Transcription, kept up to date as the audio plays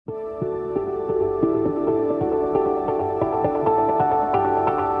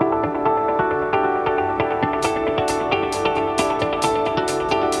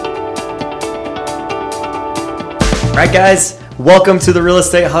right, guys, welcome to the Real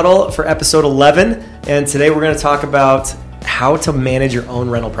Estate Huddle for episode 11. And today we're going to talk about how to manage your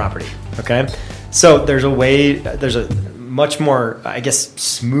own rental property. Okay. So there's a much more, I guess,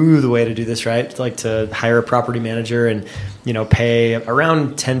 smooth way to do this, right? Like to hire a property manager and, pay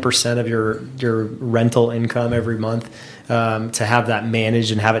around 10% of your rental income every month to have that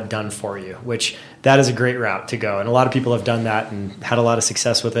managed and have it done for you, which that is a great route to go. And a lot of people have done that and had a lot of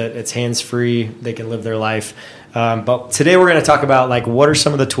success with it. It's hands-free. They can live their life. But today we're going to talk about like what are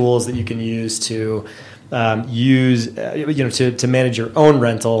some of the tools that you can use to to manage your own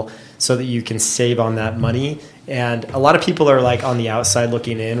rental so that you can save on that money. And a lot of people are like on the outside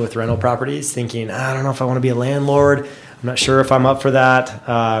looking in with rental properties thinking, I don't know if I want to be a landlord. I'm not sure if I'm up for that.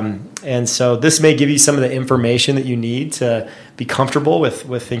 And so this may give you some of the information that you need to be comfortable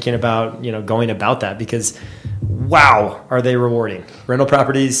with thinking about, going about that, because wow, are they rewarding. Rental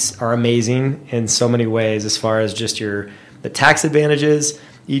properties are amazing in so many ways as far as just the tax advantages.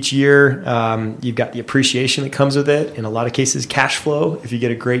 Each year, you've got the appreciation that comes with it. In a lot of cases, cash flow if you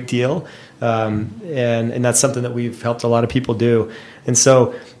get a great deal. And that's something that we've helped a lot of people do. And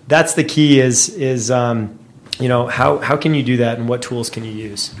so that's the key is how can you do that and what tools can you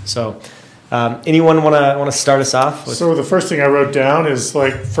use? So anyone want to start us off? So the first thing I wrote down is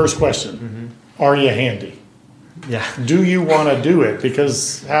first question, Are you handy? Yeah. Do you want to do it?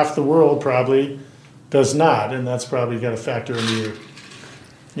 Because half the world probably does not, and that's probably got to factor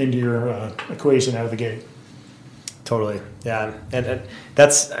into your equation out of the gate. Totally. Yeah. And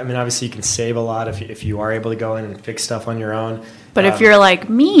that's, obviously you can save a lot if you are able to go in and fix stuff on your own. But if you're like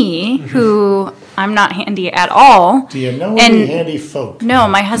me, who I'm not handy at all. Do you know any handy folk? No,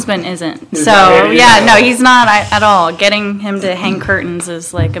 my husband isn't. He's So, not handy yeah, at no, all. he's not at all. Getting him to hang curtains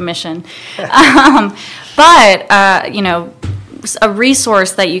is like a mission. A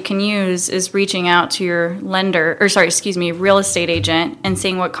resource that you can use is reaching out to your real estate agent and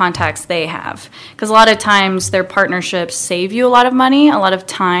seeing what contacts they have. Because a lot of times their partnerships save you a lot of money, a lot of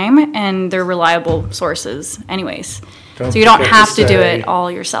time, and they're reliable sources anyways. So you don't have to do it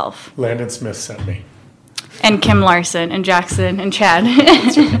all yourself. Landon Smith sent me. And Kim Larson and Jackson and Chad.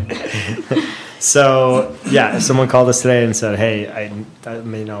 So, yeah, if someone called us today and said, hey,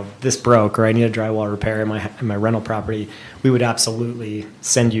 this broke or I need a drywall repair in my rental property, we would absolutely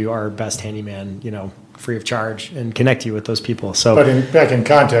send you our best handyman, free of charge and connect you with those people. So, But back in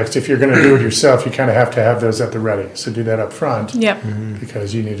context, if you're going to do it yourself, you kind of have to have those at the ready. So do that up front. Yep.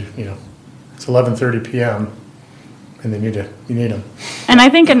 Because you need, it's 11:30 p.m. and then you need them. And I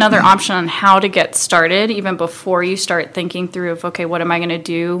think another option on how to get started, even before you start thinking through of, okay, what am I going to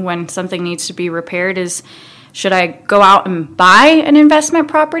do when something needs to be repaired, is should I go out and buy an investment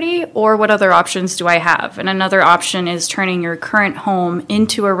property, or what other options do I have? And another option is turning your current home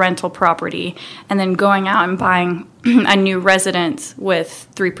into a rental property and then going out and buying a new residence with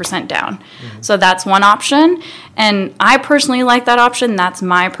 3% down. So that's one option. And I personally like that option. That's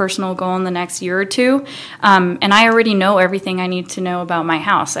my personal goal in the next year or two. And I already know everything I need to know about my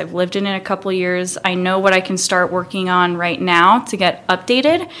house. I've lived in it a couple of years. I know what I can start working on right now to get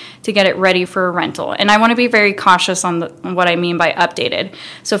updated, to get it ready for a rental. And I want to be very cautious on what I mean by updated.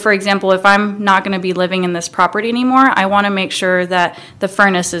 So for example, if I'm not going to be living in this property anymore, I want to make sure that the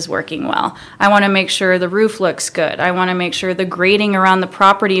furnace is working well. I want to make sure the roof looks good. I want to make sure the grading around the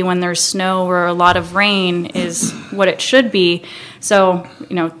property when there's snow or a lot of rain is what it should be. So,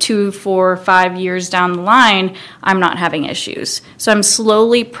 2, 4, 5 years down the line, I'm not having issues. So I'm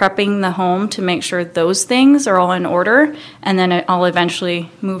slowly prepping the home to make sure those things are all in order, and then I'll eventually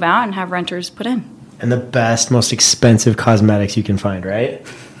move out and have renters put in. and the best, most expensive cosmetics you can find, right?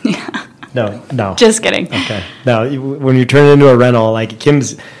 Yeah. No. Just kidding. Okay. No, when you turn it into a rental, like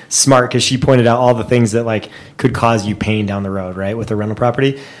Kim's smart because she pointed out all the things that like could cause you pain down the road, right, with a rental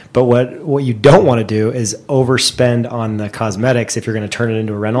property. But what you don't want to do is overspend on the cosmetics if you're going to turn it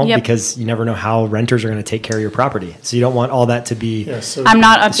into a rental, because you never know how renters are going to take care of your property. So you don't want all that to be. Yeah, so I'm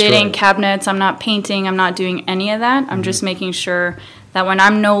not updating destroyed. cabinets. I'm not painting. I'm not doing any of that. I'm just making sure that when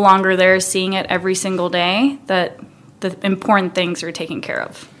I'm no longer there seeing it every single day, that the important things are taken care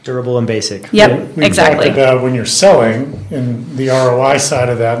of. Durable and basic. Yep, we exactly. talked about when you're selling and the ROI side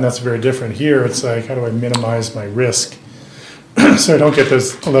of that, and that's very different. Here, it's like, how do I minimize my risk so I don't get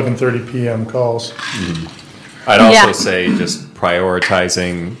those 11:30 p.m. calls? I'd also say just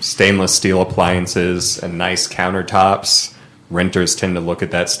prioritizing stainless steel appliances and nice countertops. Renters tend to look at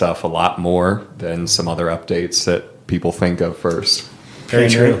that stuff a lot more than some other updates that people think of first. Very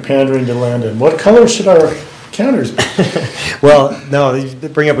true. Pandering to Landon. What color should our Counters. Well, no, you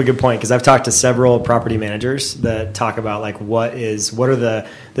bring up a good point because I've talked to several property managers that talk about like what are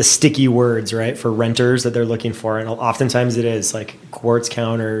the sticky words, right, for renters that they're looking for, and oftentimes it is like quartz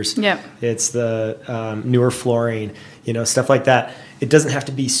counters. Yep. It's the newer flooring, stuff like that. It doesn't have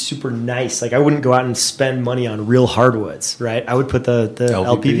to be super nice. Like I wouldn't go out and spend money on real hardwoods, right? I would put the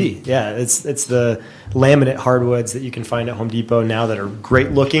LPV. Yeah, it's the laminate hardwoods that you can find at Home Depot now that are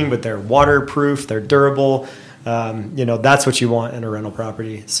great looking, but they're waterproof, they're durable. That's what you want in a rental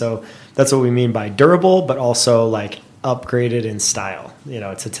property. So that's what we mean by durable, but also like upgraded in style,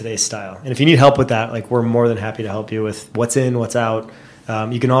 to today's style. And if you need help with that, like we're more than happy to help you with what's in, what's out.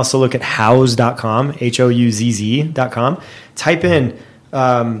 You can also look at houzz.com, HOUZZ.com. Type in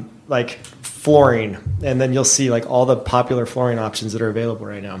like flooring, and then you'll see like all the popular flooring options that are available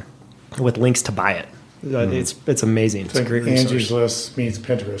right now with links to buy it. It's amazing. It's a great resource. Angie's List meets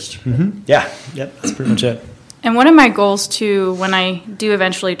Pinterest. Mm-hmm. Yeah. Yep. That's pretty much it. And one of my goals too, when I do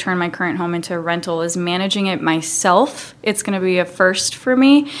eventually turn my current home into a rental, is managing it myself. It's going to be a first for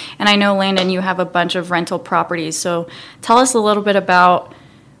me. And I know, Landon, you have a bunch of rental properties. So tell us a little bit about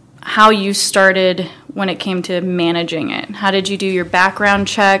how you started when it came to managing it. How did you do your background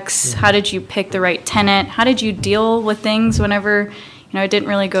checks? How did you pick the right tenant? How did you deal with things whenever it didn't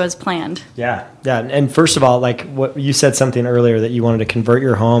really go as planned? Yeah. And first of all, like what you said something earlier that you wanted to convert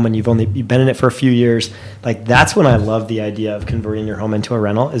your home and you've been in it for a few years. Like that's when I love the idea of converting your home into a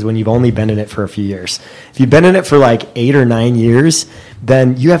rental, is when you've only been in it for a few years. If you've been in it for like 8 or 9 years,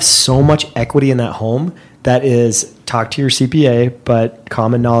 then you have so much equity in that home. That is, talk to your CPA, but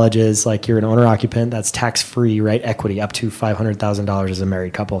common knowledge is like you're an owner occupant, that's tax free, right? Equity up to $500,000 as a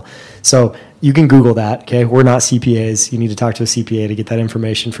married couple. So you can Google that. Okay. We're not CPAs. You need to talk to a CPA to get that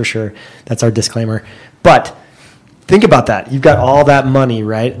information for sure. That's our disclaimer. But think about that. You've got all that money,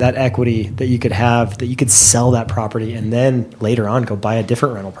 right? That equity that you could have, that you could sell that property and then later on go buy a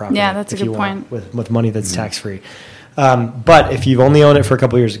different rental property. Yeah, that's a good point. With money that's tax free. But if you've only owned it for a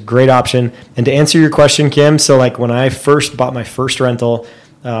couple of years, great option. And to answer your question, Kim, so like when I first bought my first rental,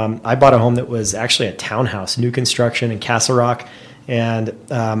 I bought a home that was actually a townhouse, new construction in Castle Rock. And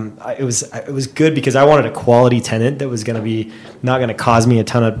it was good because I wanted a quality tenant that was going to be not going to cause me a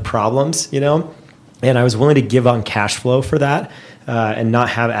ton of problems, and I was willing to give on cash flow for that and not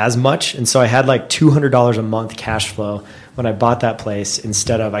have as much. And so I had like $200 a month cash flow when I bought that place,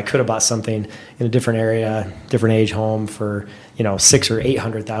 instead of I could have bought something in a different area, different age home for $600 or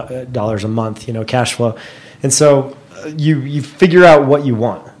 $800 a month, cash flow. And so you figure out what you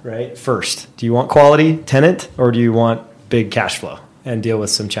want, right? First, do you want quality tenant or do you want big cash flow and deal with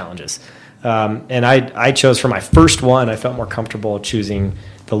some challenges? And I chose for my first one, I felt more comfortable choosing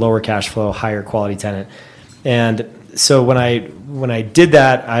the lower cash flow, higher quality tenant. And so when I did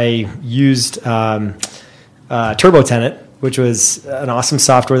that, I used Turbo Tenant, which was an awesome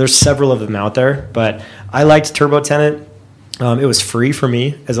software. There's several of them out there, but I liked Turbo Tenant. It was free for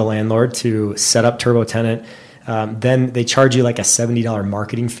me as a landlord to set up Turbo Tenant. Then they charge you like a $70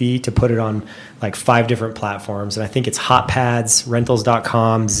 marketing fee to put it on like 5 different platforms. And I think it's HotPads,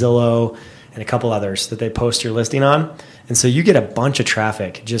 Rentals.com, Zillow, and a couple others that they post your listing on. And so you get a bunch of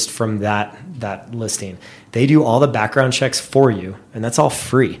traffic just from that listing. They do all the background checks for you, and that's all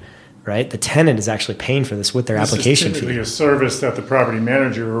free. Right, the tenant is actually paying for this with their application fee. This is typically a service that the property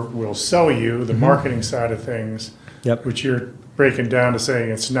manager will sell you, the marketing side of things, which you're breaking down to saying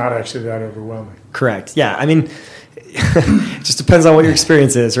it's not actually that overwhelming. Correct. Yeah, I mean, it just depends on what your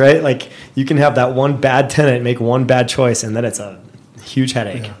experience is, right? Like you can have that one bad tenant make one bad choice, and then it's a huge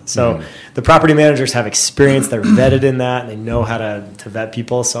headache. Yeah. So the property managers have experience; they're vetted in that, and they know how to vet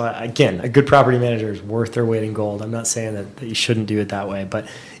people. So again, a good property manager is worth their weight in gold. I'm not saying that you shouldn't do it that way, but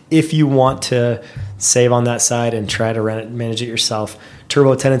if you want to save on that side and try to manage it yourself,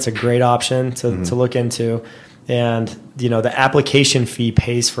 Turbo Tenant's a great option to look into. And, the application fee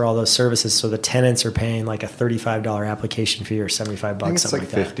pays for all those services. So the tenants are paying like a $35 application fee or $75, I think it's like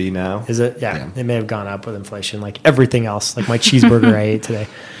 $50 now. Is it? Yeah. It may have gone up with inflation, like everything else. Like my cheeseburger I ate today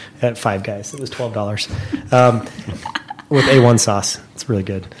at Five Guys. It was $12 with A1 sauce. It's really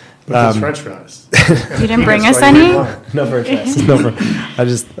good. With those French fries. You didn't bring us any? No French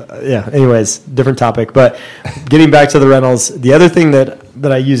fries. Anyways, different topic. But getting back to the rentals, the other thing that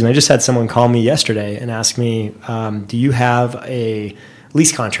I use, and I just had someone call me yesterday and ask me, do you have a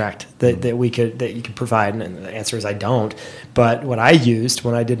lease contract that you could provide? And the answer is I don't. But what I used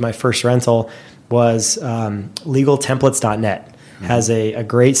when I did my first rental was legaltemplates.net. Has a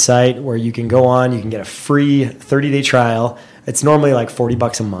great site where you can go on, you can get a free 30-day trial. It's normally like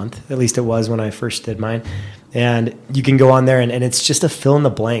 $40 a month. At least it was when I first did mine. And you can go on there and it's just a fill in the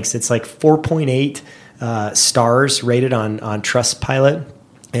blanks. It's like 4.8 stars rated on Trustpilot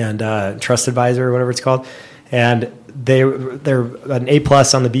and TrustAdvisor or whatever it's called, and they're an A+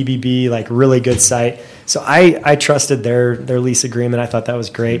 on the BBB, like really good site. So I trusted their lease agreement. I thought that was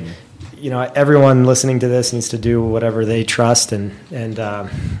great. You know, everyone listening to this needs to do whatever they trust and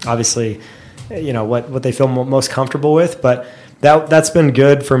obviously, you know, what they feel most comfortable with. But that's been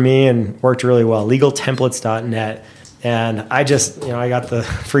good for me and worked really well. LegalTemplates.net. And I just, you know, I got the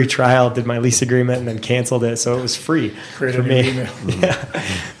free trial, did my lease agreement, and then canceled it. So it was free for me. Yeah.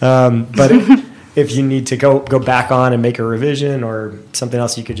 But if you need to go back on and make a revision or something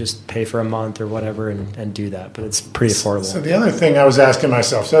else, you could just pay for a month or whatever and do that. But it's pretty affordable. So the other thing I was asking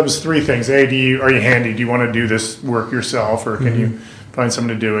myself, so that was three things. A, are you handy? Do you want to do this work yourself, or can you find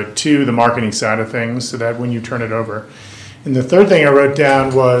someone to do it? Two, the marketing side of things, so that when you turn it over. And the third thing I wrote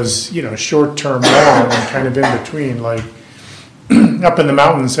down was, you know, short-term, long, and kind of in between, like up in the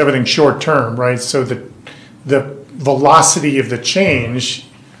mountains, everything's short-term, right? So the velocity of the change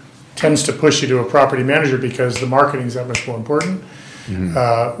tends to push you to a property manager because the marketing is that much more important.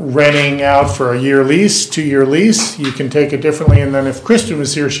 Renting out for a year lease, 2-year lease, you can take it differently. And then if Kristen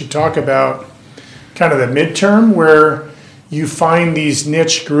was here, she'd talk about kind of the midterm where you find these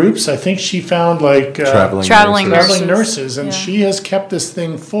niche groups. I think she found like traveling nurses, and she has kept this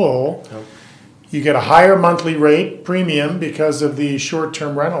thing full. You get a higher monthly rate premium because of the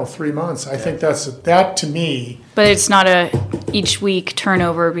short-term rental, 3 months. I think that to me. But it's not a each week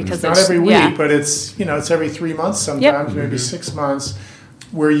turnover because it's not every week, but it's, you know, it's every 3 months sometimes, maybe 6 months,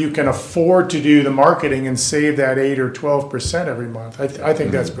 where you can afford to do the marketing and save that 8 or 12% every month. I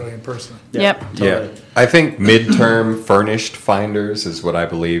think that's brilliant personally. Totally. Yeah, I think midterm furnished finders is what I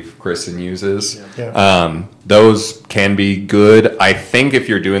believe Kristen uses. Those can be good. I think if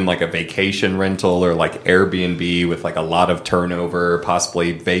you're doing like a vacation rental or like Airbnb with like a lot of turnover,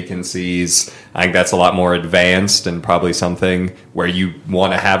 possibly vacancies, I think that's a lot more advanced and probably something where you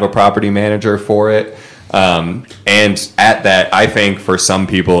want to have a property manager for it. And at that, I think for some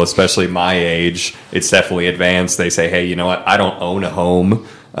people, especially my age, it's definitely advanced. They say, hey, you know what? I don't own a home.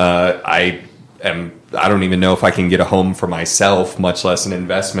 I don't even know if I can get a home for myself, much less an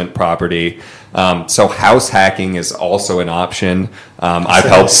investment property. So house hacking is also an option. I've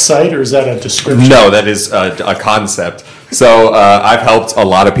helped. Is that a site or is that a description? No, that is a concept. So I've helped a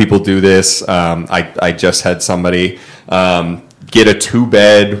lot of people do this. I just had somebody get a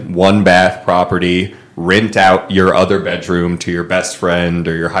 2-bed, 1-bath property, rent out your other bedroom to your best friend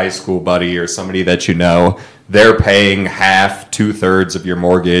or your high school buddy or somebody that you know. They're paying half, 2/3 of your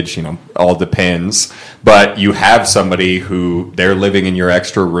mortgage, you know, all depends. But you have somebody who they're living in your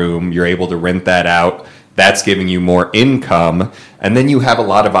extra room. You're able to rent that out. That's giving you more income. And then you have a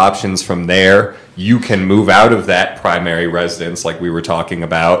lot of options from there. You can move out of that primary residence like we were talking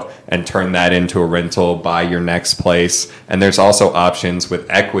about and turn that into a rental, buy your next place. And there's also options with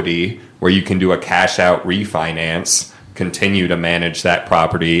equity where you can do a cash out refinance, continue to manage that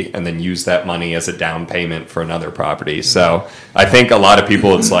property, and then use that money as a down payment for another property. So I think a lot of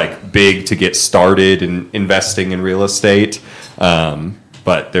people, it's like big to get started in investing in real estate.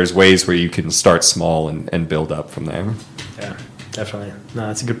 But there's ways where you can start small and build up from there. Yeah, definitely. No,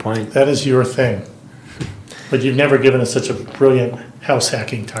 that's a good point. That is your thing. But you've never given us such a brilliant house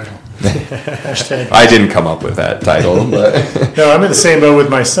hacking title. I didn't come up with that title. But No, I'm in the same boat with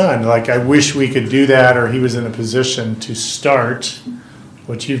my son. Like, I wish we could do that, or he was in a position to start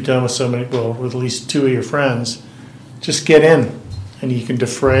what you've done with so many, well, with at least 2 of your friends. Just get in, and you can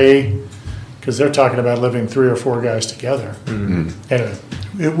defray, because they're talking about living 3 or 4 guys together. Anyway,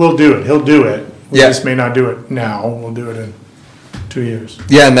 we'll do it. He'll do it. We just may not do it now. We'll do it in 2 years.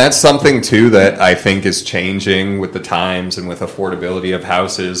 Yeah, and that's something too that I think is changing with the times and with affordability of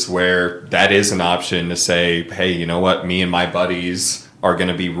houses, where that is an option to say, hey, you know what, me and my buddies are going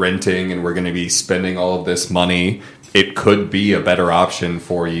to be renting and we're going to be spending all of this money. It could be a better option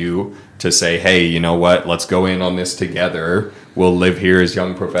for you to say, hey, you know what, let's go in on this together. We'll live here as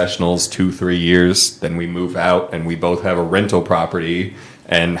young professionals 2-3 years, then we move out and we both have a rental property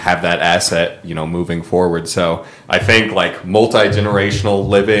and have that asset, you know, moving forward. So I think like multi-generational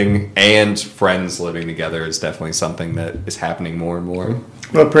living and friends living together is definitely something that is happening more and more.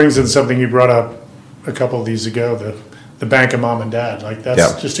 Well, it brings in something you brought up a couple of these ago, the bank of mom and dad. Like,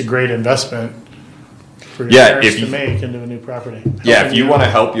 that's just a great investment for your parents to make into a new property. If you want to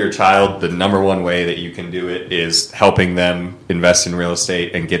help your child, the number one way that you can do it is helping them invest in real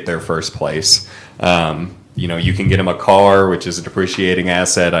estate and get their first place. You know, you can get them a car, which is a depreciating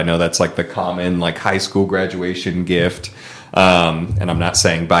asset. I know that's like the common like high school graduation gift. And I'm not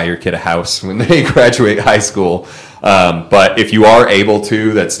saying buy your kid a house when they graduate high school. But if you are able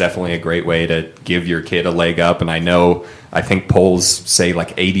to, that's definitely a great way to give your kid a leg up. And I think polls say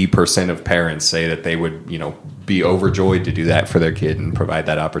like 80% of parents say that they would, be overjoyed to do that for their kid and provide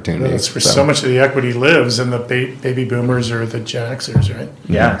that opportunity. That's where so much of the equity lives in the baby boomers or the Gen Xers, right?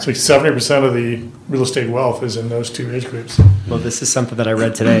 Yeah. So 70% of the real estate wealth is in those two age groups. Well, this is something that I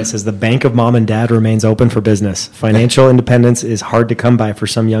read today. It says the bank of mom and dad remains open for business. Financial independence is hard to come by for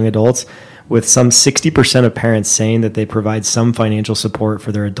some young adults, with some 60% of parents saying that they provide some financial support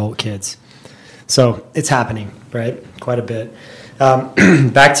for their adult kids. So it's happening, right? Quite a bit.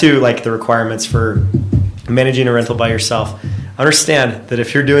 Back to like the requirements for managing a rental by yourself. Understand that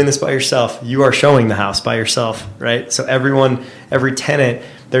if you're doing this by yourself, you are showing the house by yourself, right? So every tenant,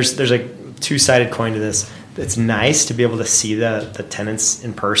 there's a two-sided coin to this. It's nice to be able to see the tenants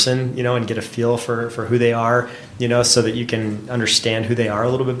in person, and get a feel for who they are, so that you can understand who they are a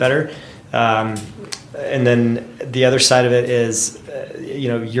little bit better. And then the other side of it is,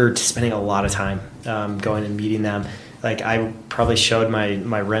 you're spending a lot of time going and meeting them. Like I probably showed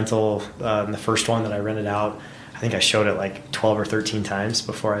my rental, the first one that I rented out, I think I showed it like 12 or 13 times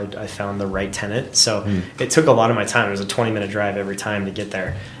before I found the right tenant. So it took a lot of my time. It was a 20-minute drive every time to get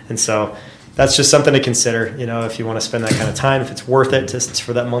there. And so that's just something to consider, if you want to spend that kind of time, if it's worth it just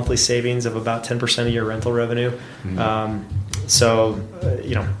for that monthly savings of about 10% of your rental revenue.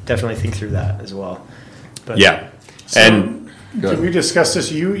 Definitely think through that as well. But, yeah. Did we discuss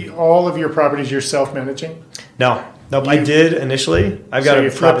this? All of your properties you're self-managing? Nope, I did initially. I've got a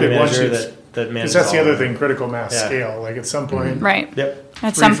property manager that manages. That's the other thing, critical mass scale. Like at some point, right? Yep.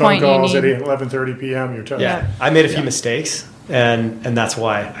 At some point, phone calls you need at 11:30 p.m. You're telling. Yeah, I made a few mistakes, and that's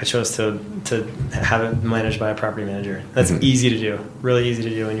why I chose to have it managed by a property manager. That's easy to do, really easy to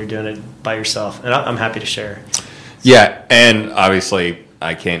do when you're doing it by yourself, and I'm happy to share. Yeah, and obviously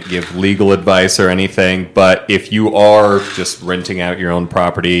I can't give legal advice or anything, but if you are just renting out your own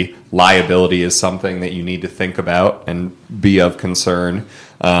property, liability is something that you need to think about and be of concern.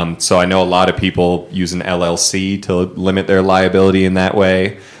 So I know a lot of people use an LLC to limit their liability in that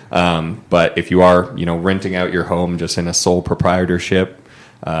way. But if you are, renting out your home just in a sole proprietorship,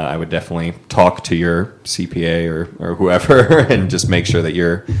 I would definitely talk to your CPA or whoever and just make sure that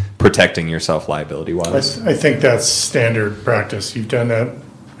you're protecting yourself liability-wise. I think that's standard practice. You've done that,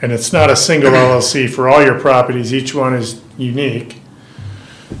 and it's not a single LLC for all your properties. Each one is unique.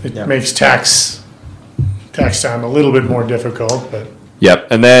 It makes tax time a little bit more difficult, but...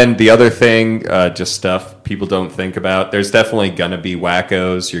 Yep. And then the other thing, just stuff people don't think about, there's definitely going to be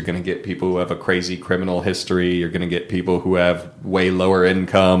wackos. You're going to get people who have a crazy criminal history. You're going to get people who have way lower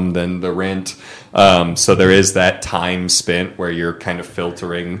income than the rent. So there is that time spent where you're kind of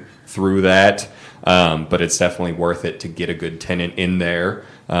filtering through that. But it's definitely worth it to get a good tenant in there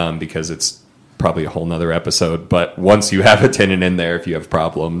because it's probably a whole nother episode. But once you have a tenant in there, if you have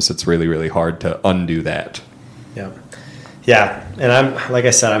problems, it's really, really hard to undo that. Yeah. Yeah, and I'm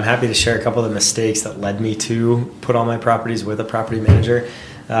happy to share a couple of the mistakes that led me to put all my properties with a property manager.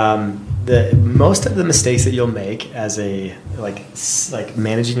 Most of the mistakes that you'll make as a like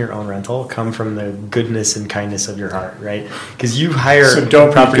managing your own rental come from the goodness and kindness of your heart, right? Because you hire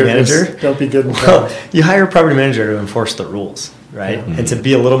a property manager. Don't be good. You hire a property manager to enforce the rules, right? Mm-hmm. And to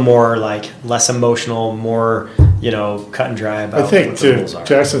be a little more less emotional, more cut and dry about. I think what the rules are. To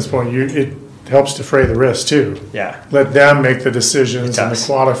Jackson's point, it helps defray the risk too. Yeah. Let them make the decisions and the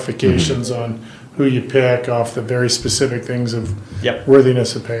qualifications on who you pick off the very specific things of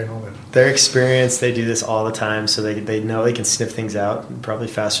worthiness of pay and all that. Their experience, they do this all the time, so they know they can sniff things out probably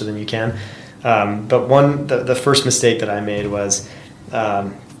faster than you can. But the first mistake that I made was I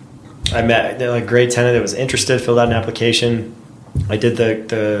met a great tenant that was interested, filled out an application. I did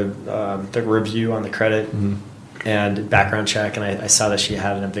the review on the credit and background check, and I saw that she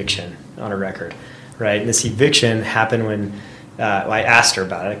had an eviction on her record, right? And this eviction happened when I asked her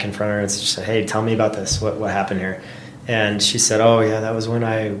about it. I confronted her and she said, "Hey, tell me about this. What happened here?" And she said, "Oh yeah, that was when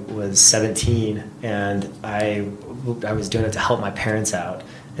I was 17, and I was doing it to help my parents out,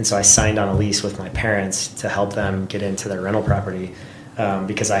 and so I signed on a lease with my parents to help them get into their rental property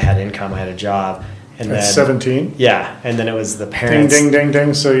because I had income, I had a job." And at 17? Yeah, and then it was the parents. Ding, ding, ding,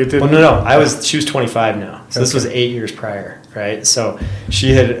 ding. So you didn't. Well, no. She was 25 now, so this was 8 years prior, right? So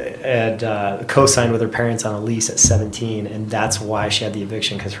she had co-signed with her parents on a lease at 17, and that's why she had the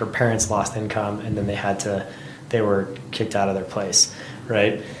eviction, because her parents lost income, and then they were kicked out of their place,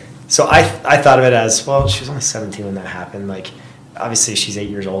 right? So I thought of it as, well, she was only 17 when that happened. Obviously she's 8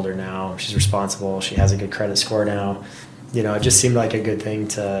 years older now. She's responsible. She has a good credit score now. It just seemed like a good thing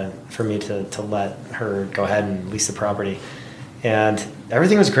for me to let her go ahead and lease the property. And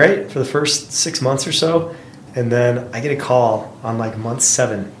everything was great for the first 6 months or so. And then I get a call on like month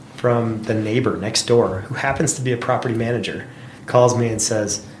 7 from the neighbor next door, who happens to be a property manager, calls me and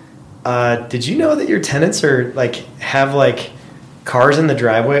says, did you know that your tenants are have cars in the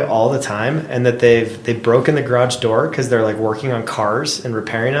driveway all the time, and that they've broken the garage door because they're like working on cars and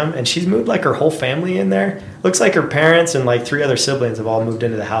repairing them, and she's moved like her whole family in there. Looks like her parents and like 3 other siblings have all moved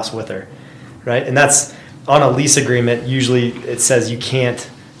into the house with her, right? And that's on a lease agreement. Usually it says you can't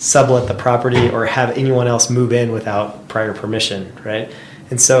sublet the property or have anyone else move in without prior permission, right?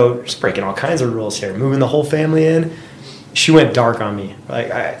 And so just breaking all kinds of rules here, moving the whole family in. She went dark on me. Like,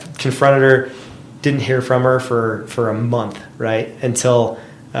 I confronted her, didn't hear from her for a month, right? Until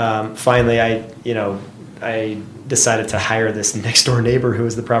finally I decided to hire this next door neighbor who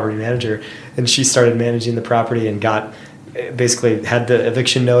was the property manager, and she started managing the property and basically had the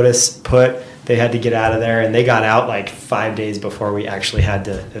eviction notice put. They had to get out of there, and they got out like 5 days before we actually had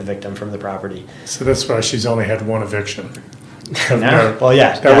to evict them from the property. So that's why she's only had one eviction. Now, well,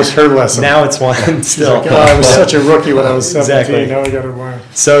 yeah. That was her lesson. Now it's one still. Like, I was such a rookie when I was 17. Exactly. Now I got it one.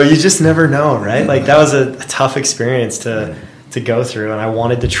 So you just never know, right? Like, that was a tough experience to go through, and I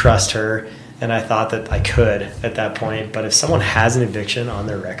wanted to trust her, and I thought that I could at that point. But if someone has an eviction on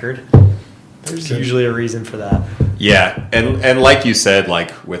their record, there's usually a reason for that. Yeah, and like you said,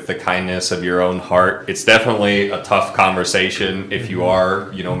 like with the kindness of your own heart, it's definitely a tough conversation if you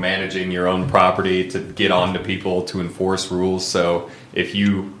are, managing your own property, to get on to people to enforce rules. So if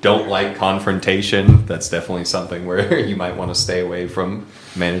you don't like confrontation, that's definitely something where you might want to stay away from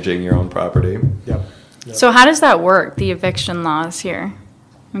managing your own property. Yep. So how does that work, the eviction laws here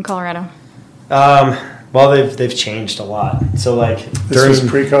in Colorado? Well, they've changed a lot. So This was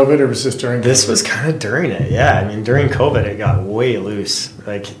pre-COVID, or was this during COVID? This was kind of during it, yeah. I mean, during COVID, it got way loose.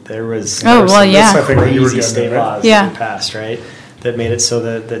 Like, there was yeah, crazy state laws that were passed, right? That made it so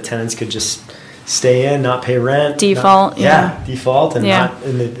that the tenants could just stay in, not pay rent, default, default, and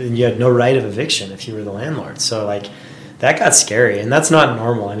and you had no right of eviction if you were the landlord. So that got scary, and that's not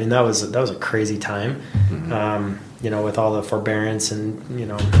normal. I mean, that was a crazy time. Mm-hmm. With all the forbearance and,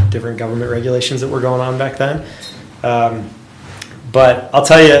 different government regulations that were going on back then. But I'll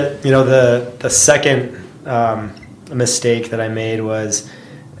tell you, the second mistake that I made was,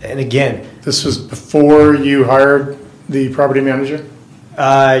 and again... This was before you hired the property manager?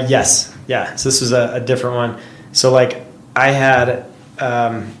 Yes. Yeah. So this was a different one. So I had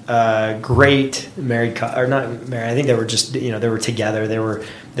a great married couple, or not married, I think they were just, they were together.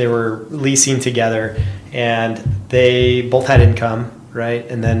 They were leasing together, and they both had income, right?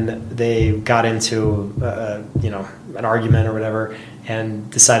 And then they got into, an argument or whatever, and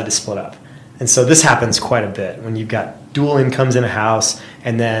decided to split up. And so this happens quite a bit when you've got dual incomes in a house,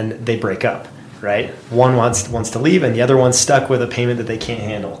 and then they break up, right? One wants to leave, and the other one's stuck with a payment that they can't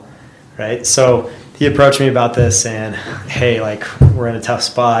handle, right? So he approached me about this, and hey, we're in a tough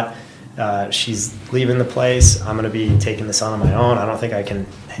spot. She's leaving the place. I'm going to be taking this on my own. I don't think I can,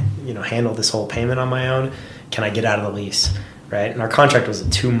 handle this whole payment on my own. Can I get out of the lease, right? And our contract was a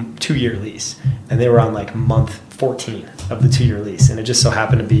two-year lease, and they were on month 14 of the 2-year lease, and it just so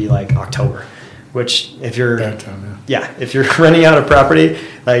happened to be October, which if you're if you're renting out a property,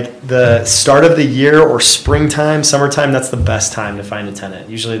 the start of the year or springtime, summertime, that's the best time to find a tenant.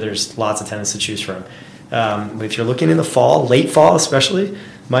 Usually there's lots of tenants to choose from. But if you're looking in the fall, late fall especially,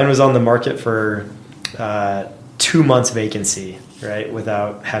 mine was on the market for 2 months vacancy, right,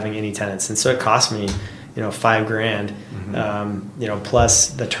 without having any tenants, and so it cost me, $5,000, mm-hmm. Plus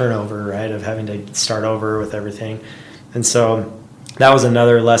the turnover, right, of having to start over with everything, and so that was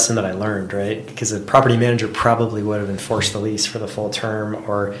another lesson that I learned, right, because a property manager probably would have enforced the lease for the full term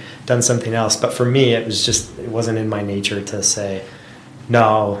or done something else, but for me, it wasn't in my nature to say,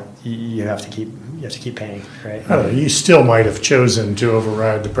 no, you have to keep paying, right? I don't know, you still might have chosen to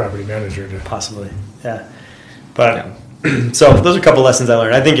override the property manager to possibly, yeah. But so those are a couple lessons I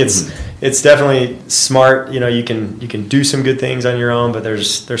learned. I think it's definitely smart. You can do some good things on your own, but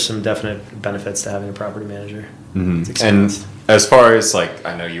there's some definite benefits to having a property manager. Mm-hmm. And as far as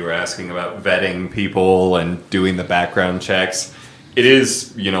I know you were asking about vetting people and doing the background checks. It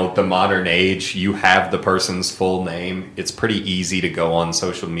is, the modern age. You have the person's full name. It's pretty easy to go on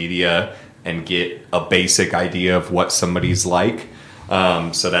social media and get a basic idea of what somebody's like.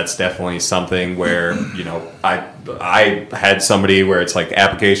 So that's definitely something where, I had somebody where it's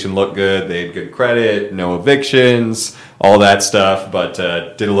application looked good, they had good credit, no evictions, all that stuff, but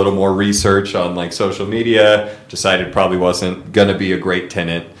did a little more research on social media, decided probably wasn't going to be a great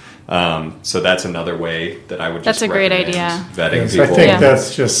tenant. So that's another way that I would just That's a great idea. Vetting yes, people. I think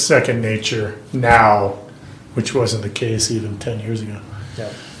that's just second nature now which wasn't the case even 10 years ago.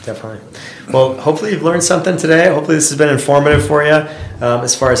 Yeah, definitely. Well, hopefully you've learned something today. Hopefully this has been informative for you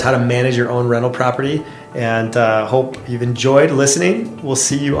as far as how to manage your own rental property. And hope you've enjoyed listening. We'll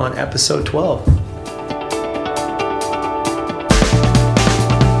see you on episode 12.